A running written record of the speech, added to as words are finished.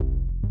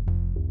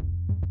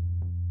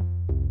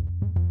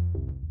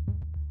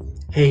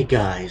Hey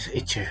guys,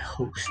 it's your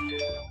host,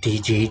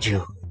 DJ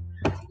Joe.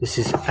 This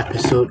is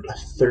episode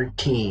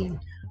 13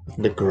 of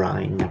the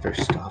Grind Never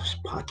Stops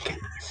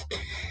podcast.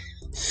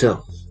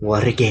 So,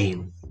 what a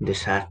game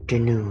this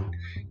afternoon.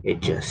 It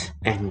just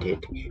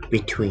ended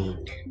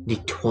between the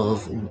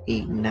 12 and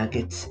 8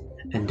 Nuggets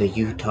and the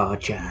Utah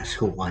Jazz,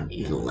 who won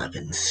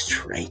 11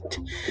 straight.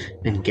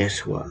 And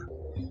guess what?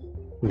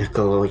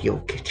 Nikola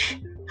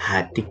Jokic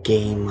had the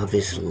game of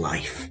his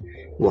life,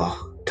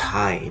 well,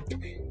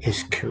 tied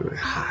his career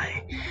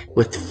high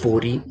with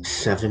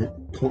 47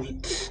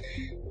 points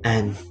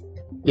and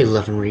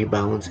 11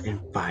 rebounds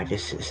and 5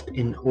 assists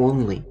in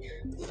only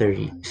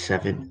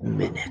 37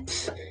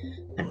 minutes.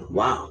 And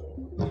wow,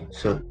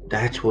 so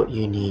that's what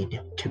you need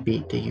to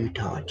beat the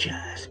Utah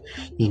Jazz.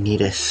 You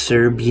need a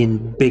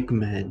Serbian big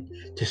man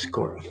to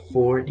score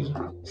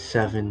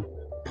 47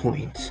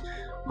 points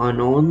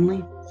on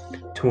only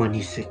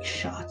 26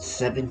 shots,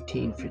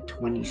 17 for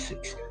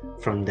 26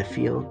 from the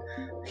field.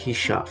 He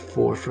shot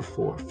 4 for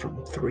 4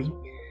 from 3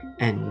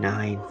 and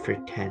 9 for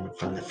 10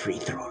 from the free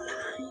throw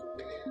line.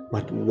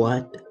 But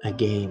what a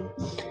game.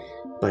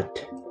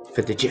 But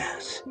for the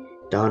Jazz,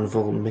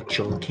 Donovan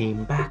Mitchell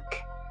came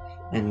back,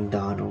 and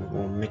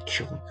Donovan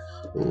Mitchell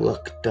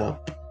looked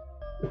up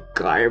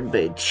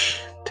garbage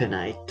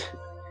tonight.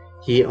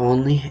 He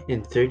only,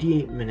 in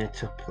 38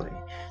 minutes of play,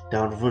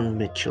 Donovan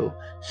Mitchell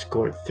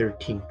scored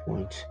 13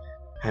 points,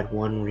 had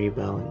 1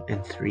 rebound,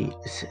 and 3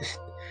 assists.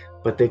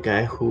 But the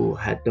guy who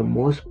had the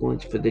most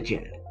points for the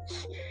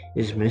Jazz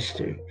is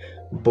Mr.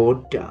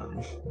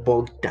 Bogdanovic,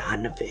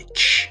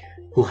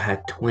 who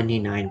had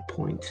 29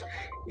 points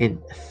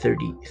in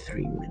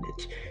 33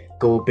 minutes.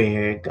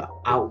 Gobert got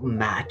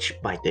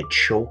outmatched by the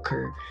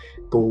Joker.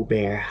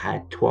 Gobert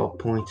had 12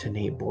 points and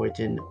 8 boards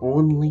in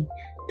only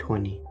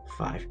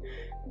 25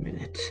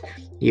 minutes.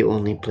 He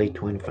only played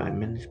 25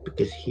 minutes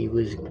because he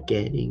was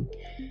getting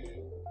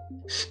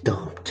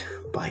stomped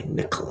by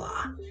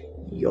Nikola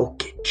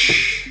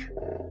Jokic.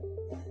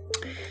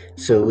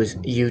 So it was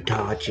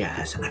Utah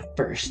Jazz at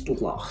first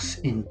loss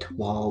in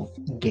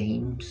 12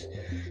 games,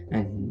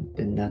 and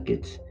the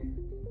Nuggets,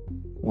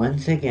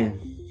 once again,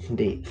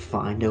 they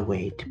find a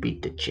way to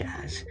beat the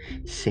Jazz,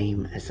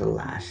 same as the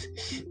last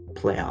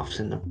playoffs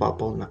in the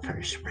bubble in the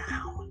first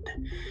round.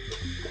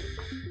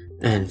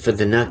 And for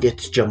the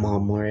Nuggets, Jamal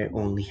Murray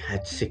only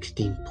had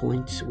 16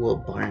 points, Will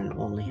Barton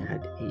only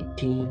had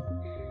 18.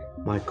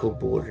 Michael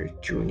Porter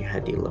Jr.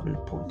 had 11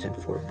 points and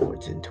 4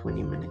 boards in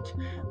 20 minutes.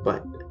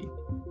 But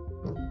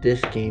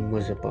this game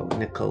was about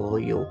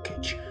Nikola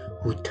Jokic,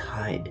 who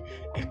tied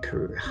a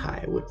career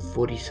high with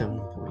 47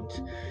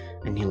 points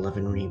and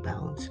 11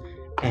 rebounds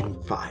and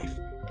 5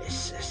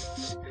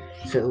 assists.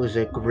 So it was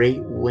a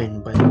great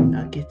win by the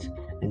Nuggets,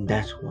 and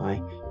that's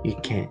why you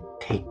can't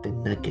take the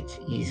Nuggets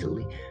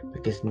easily,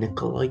 because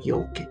Nikola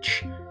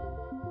Jokic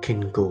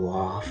can go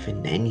off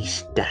in any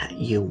stat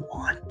you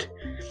want.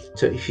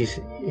 So if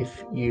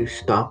you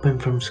stop him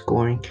from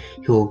scoring,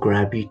 he will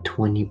grab you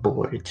 20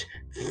 boards,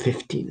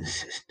 15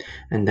 assists,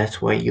 and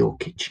that's why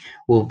Jokic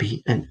will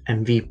be an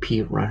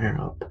MVP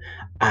runner-up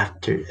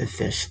after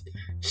this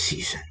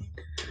season.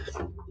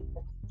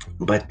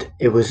 But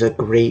it was a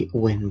great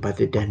win by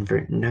the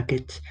Denver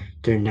Nuggets.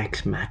 Their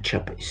next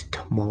matchup is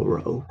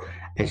tomorrow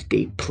as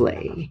they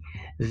play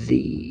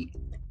the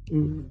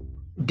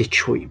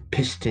Detroit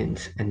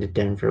Pistons, and the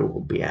Denver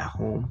will be at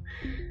home.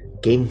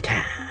 Game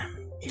time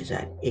is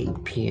at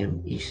 8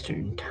 p.m.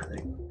 Eastern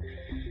Time.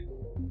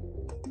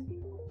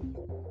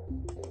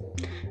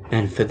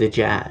 And for the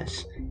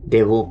Jazz,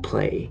 they will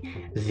play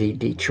the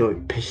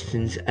Detroit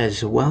Pistons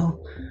as well,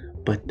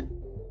 but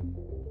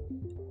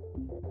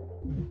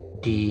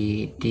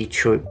the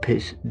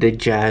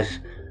Jazz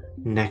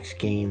next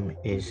game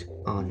is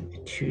on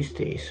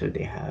Tuesday, so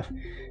they have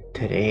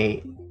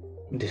today,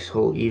 this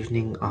whole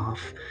evening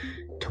off,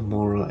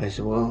 tomorrow as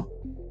well,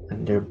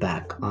 and they're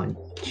back on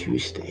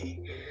Tuesday.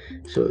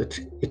 So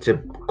it's a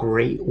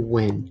great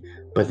win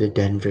by the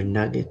Denver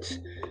Nuggets,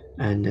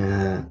 and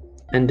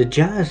the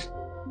Jazz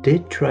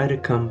did try to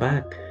come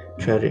back,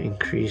 try to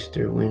increase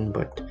their win,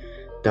 but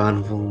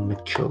Donovan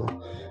Mitchell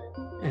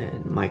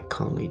and Mike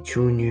Conley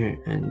Jr.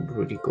 and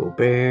Rudy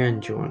Gobert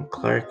and Jordan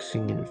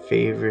Clarkson and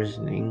Favors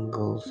and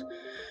Ingles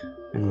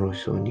and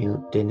Royce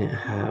O'Neal didn't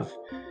have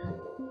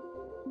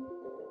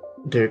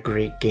their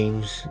great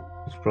games.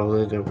 It's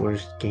probably their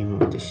worst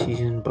game of the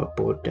season, but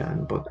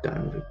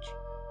Bogdanovic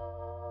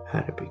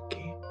had a big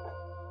game.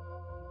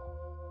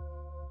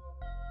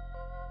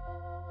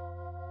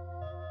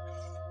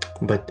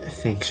 But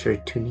thanks for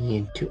tuning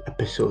in to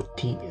episode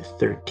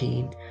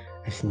 13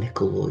 as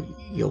Nikola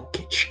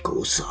Jokic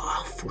goes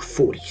off for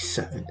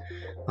 47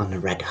 on the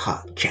Red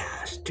Hot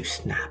Jazz to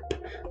snap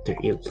their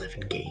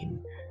 11-game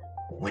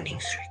winning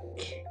streak.